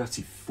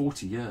 30,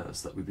 40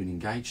 years that we've been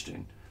engaged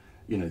in,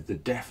 you know, the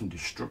death and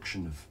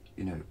destruction of,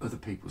 you know, other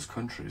people's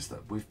countries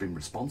that we've been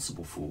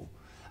responsible for,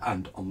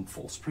 and on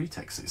false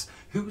pretexts.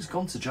 Who has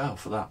gone to jail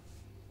for that?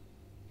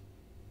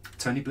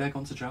 Tony Blair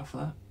gone to jail for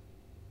that?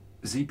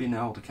 Has he been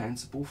held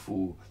accountable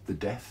for the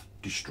death,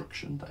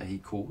 destruction that he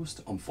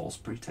caused on false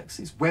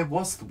pretexts? Where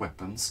was the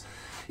weapons?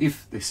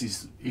 If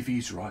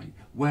he's right,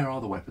 where are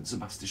the weapons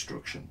of mass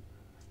destruction?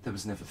 They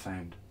was never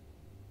found.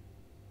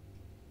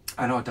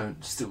 And I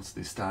don't, still to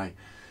this day,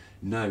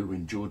 know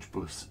when George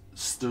Bush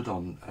stood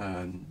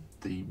on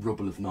the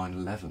rubble of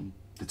 9/11,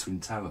 the Twin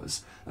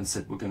Towers, and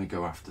said, we're going to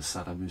go after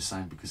Saddam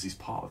Hussein because he's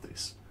part of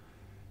this,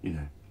 you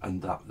know,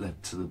 and that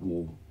led to the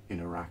war in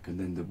Iraq. And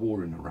then the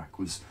war in Iraq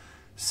was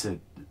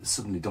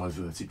suddenly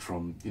diverted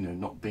from, you know,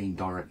 not being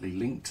directly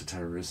linked to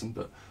terrorism,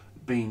 but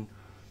being,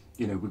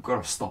 you know, we've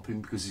got to stop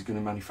him because he's going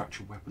to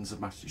manufacture weapons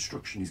of mass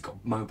destruction. He's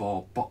got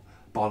mobile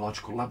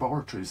biological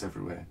laboratories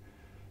everywhere.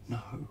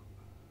 No.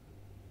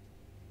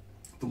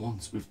 The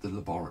ones with the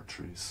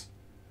laboratories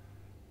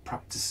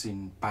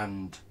practicing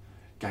banned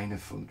gain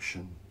of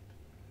function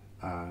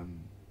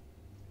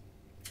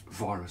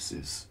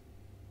viruses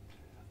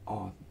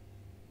are,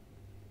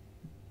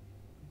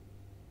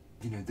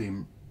 you know,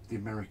 the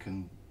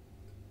American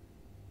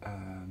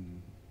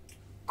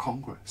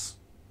Congress.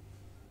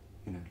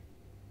 You know,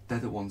 they're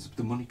the ones,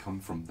 the money come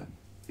from them.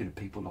 You know,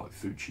 people like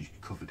Fauci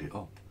covered it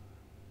up,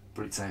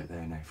 but it's out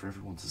there now for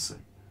everyone to see.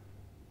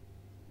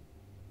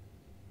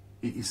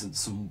 It isn't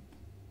some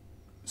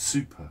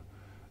super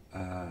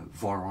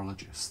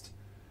virologist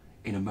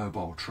in a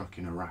mobile truck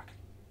in Iraq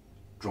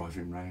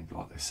driving around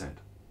like they said.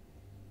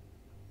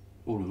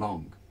 All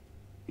along,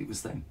 it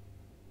was them.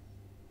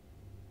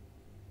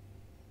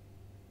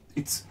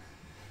 It's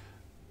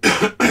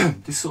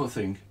this sort of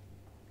thing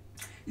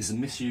is a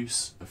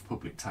misuse of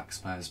public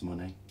taxpayers'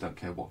 money. Don't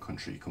care what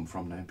country you come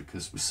from now,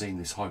 because we're seeing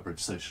this hybrid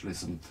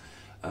socialism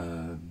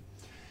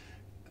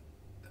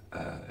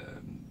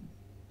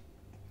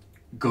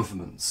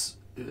governments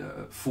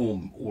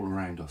form all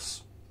around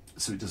us.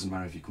 So it doesn't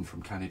matter if you come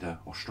from Canada,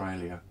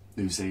 Australia,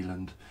 New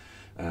Zealand,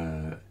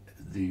 the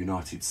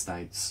United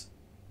States.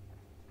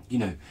 You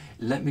know,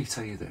 let me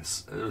tell you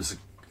this.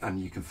 And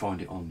you can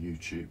find it on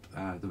YouTube.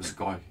 There was a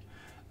guy,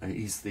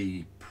 he's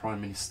the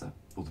Prime Minister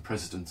or the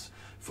President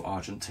for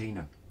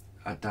Argentina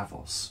at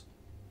Davos.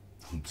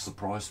 I'm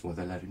surprised why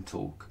they let him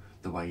talk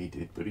the way he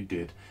did, but he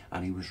did,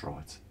 and he was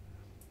right.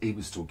 He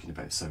was talking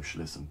about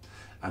socialism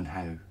and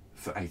how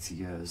for 80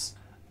 years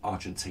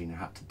Argentina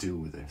had to deal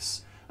with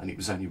this, and it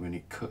was only when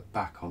it cut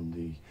back on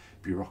the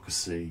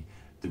bureaucracy,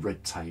 the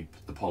red tape,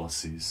 the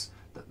policies,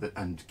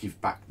 and give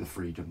back the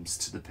freedoms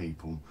to the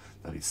people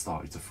that it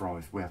started to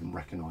thrive. We haven't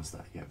recognised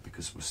that yet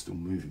because we're still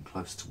moving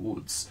close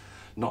towards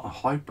not a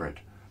hybrid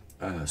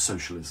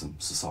socialism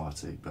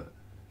society, but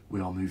we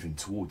are moving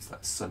towards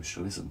that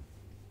socialism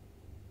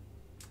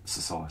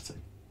society.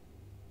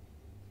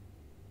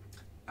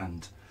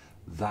 And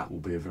that will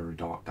be a very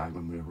dark day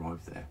when we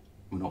arrive there.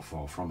 We're not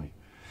far from it.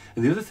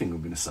 And the other thing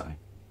I'm going to say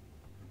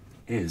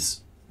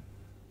is,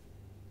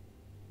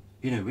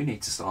 you know, we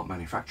need to start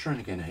manufacturing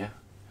again here.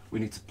 We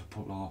need to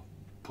pull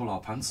our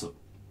pants up.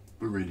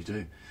 We really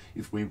do.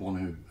 If we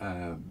want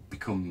to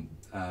become,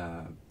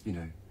 you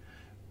know,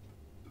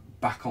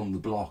 back on the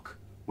block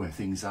where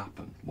things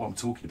happen. What I'm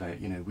talking about,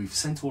 you know, we've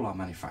sent all our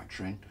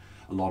manufacturing,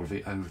 a lot of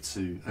it over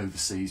to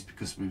overseas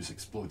because we was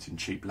exploiting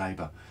cheap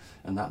labour,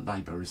 and that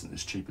labour isn't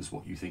as cheap as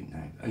what you think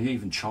now. And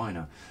even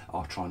China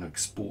are trying to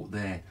export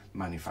their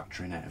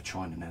manufacturing out of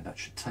China now. That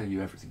should tell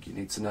you everything you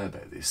need to know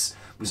about this.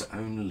 It was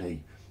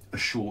only a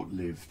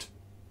short-lived,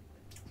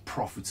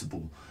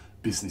 profitable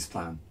business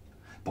plan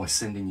by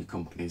sending your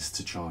companies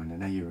to China.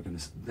 Now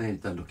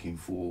they're looking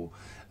for,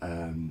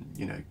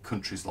 you know,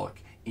 countries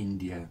like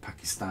India,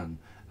 Pakistan,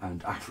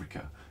 and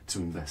Africa to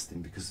invest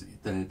in, because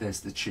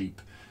there's the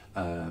cheap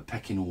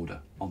pecking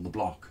order on the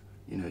block.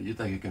 You know,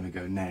 they are going to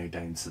go now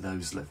down to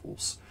those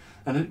levels,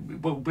 and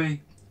it will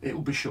be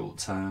short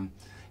term.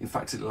 In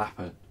fact, it'll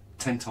happen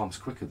 10 times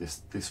quicker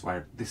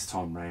this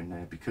time round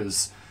now,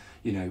 because,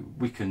 you know,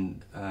 we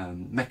can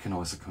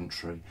mechanise a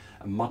country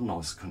and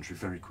modernise a country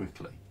very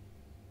quickly,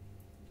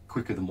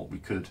 quicker than what we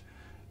could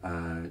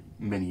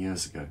many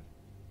years ago,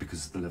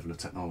 because of the level of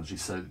technology.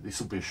 So this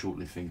will be a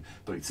short-lived thing,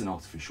 but it's an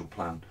artificial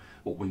plan.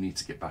 What we need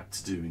to get back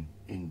to doing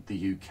in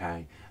the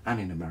UK and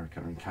in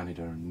America and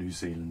Canada and New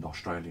Zealand,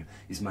 Australia,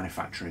 is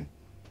manufacturing.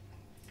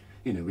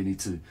 You know, we need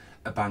to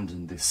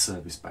abandon this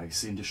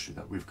service-based industry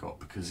that we've got,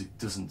 because it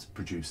doesn't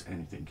produce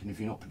anything. And if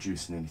you're not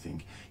producing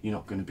anything, you're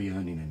not going to be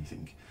earning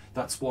anything.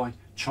 That's why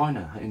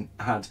China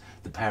had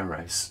the power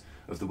race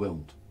of the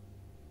world.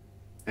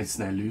 It's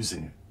now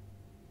losing it.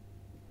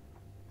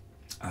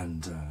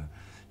 And,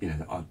 you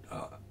know,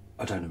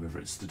 I don't know whether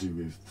it's to do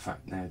with the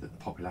fact now that the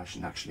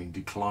population actually in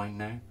decline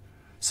now.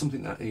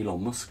 Something that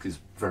Elon Musk is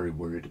very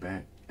worried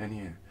about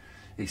anyhow.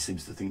 he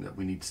seems to think that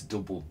we need to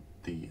double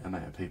the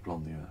amount of people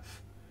on the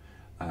earth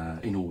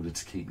in order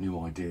to keep new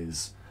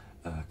ideas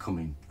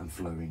coming and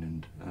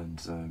flowing,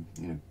 and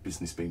you know,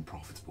 business being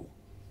profitable.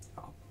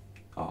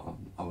 I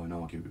won't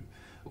argue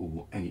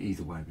or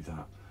either way with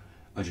that.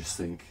 I just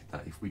think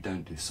that if we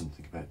don't do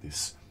something about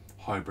this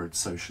hybrid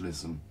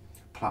socialism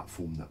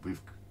platform that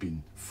we've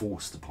been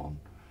forced upon,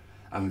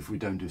 and if we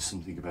don't do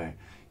something about,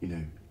 you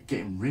know,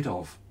 getting rid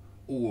of,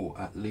 or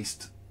at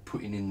least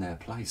putting in their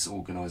place,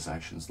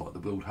 organisations like the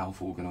World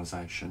Health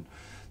Organization,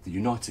 the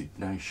United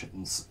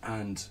Nations,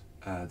 and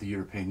the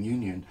European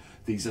Union,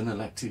 these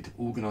unelected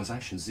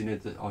organisations, you know,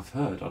 that I've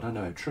heard, I don't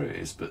know how true it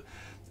is, but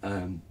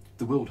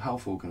the World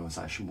Health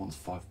Organization wants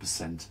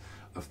 5%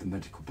 of the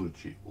medical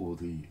budget, or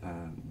the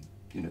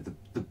you know,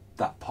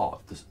 that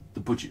part of the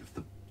budget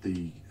of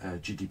the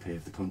GDP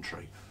of the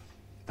country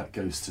that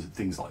goes to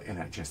things like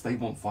NHS. They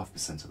want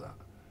 5% of that,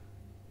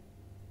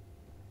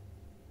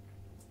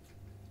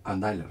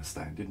 and they let us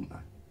down, didn't they?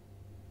 At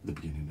the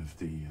beginning of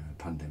the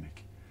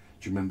pandemic.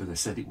 Do you remember they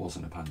said it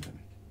wasn't a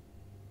pandemic,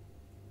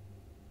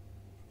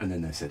 and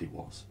then they said it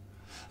was?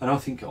 And I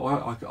think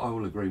I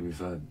will agree with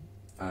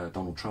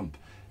Donald Trump.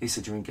 He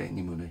said, you ain't getting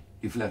your money.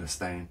 You've let us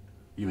down.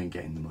 You ain't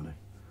getting the money.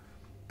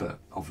 But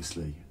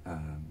obviously,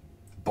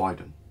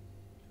 Biden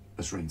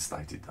has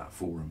reinstated that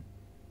for him.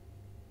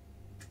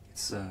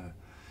 It's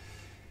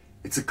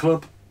a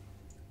club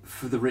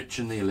for the rich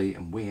and the elite,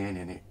 and we ain't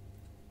in it.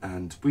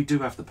 And we do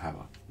have the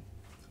power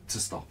to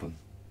stop them,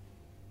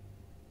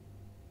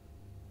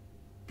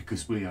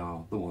 because we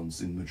are the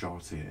ones in the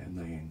majority here and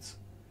they ain't.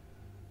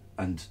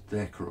 And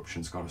their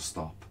corruption's got to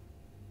stop.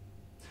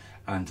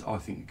 And I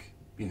think,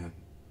 you know,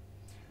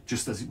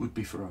 just as it would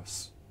be for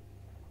us,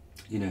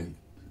 you know,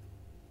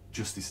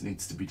 justice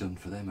needs to be done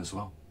for them as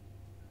well.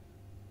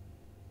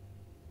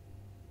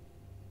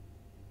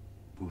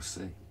 We'll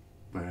see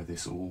where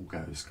this all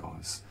goes,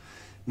 guys.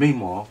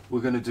 Meanwhile,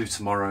 we're going to do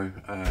tomorrow,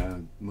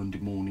 Monday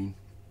morning,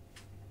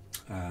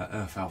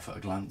 Earth Health at a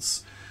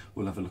glance.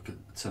 We'll have a look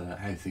at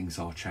how things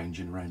are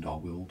changing around our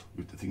world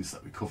with the things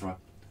that we cover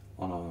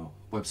on our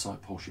website,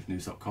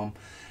 poleshiftnews.com.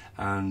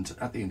 And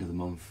at the end of the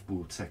month,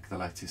 we'll take the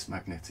latest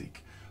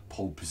magnetic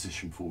pole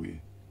position for you.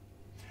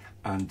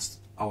 And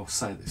I'll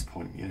say at this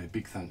point, you know,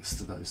 big thanks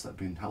to those that have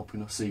been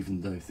helping us,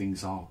 even though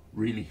things are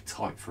really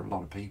tight for a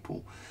lot of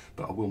people.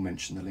 But I will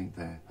mention the link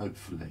there.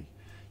 Hopefully,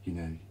 you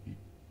know,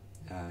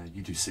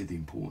 you do see the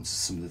importance of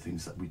some of the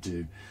things that we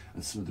do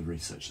and some of the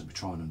research that we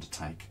try and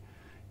undertake.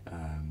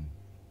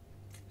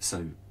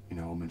 So, you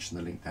know, I'll mention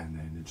the link down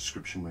there in the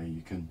description where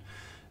you can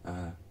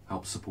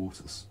help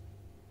support us.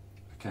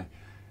 Okay,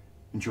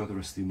 enjoy the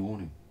rest of your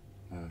morning.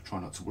 Try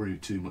not to worry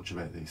too much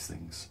about these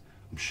things.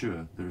 I'm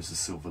sure there is a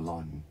silver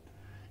lining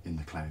in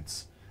the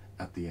clouds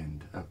at the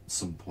end, at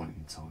some point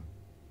in time.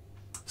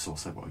 So I'll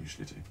say what I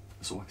usually do,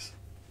 as always.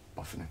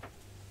 Bye for now.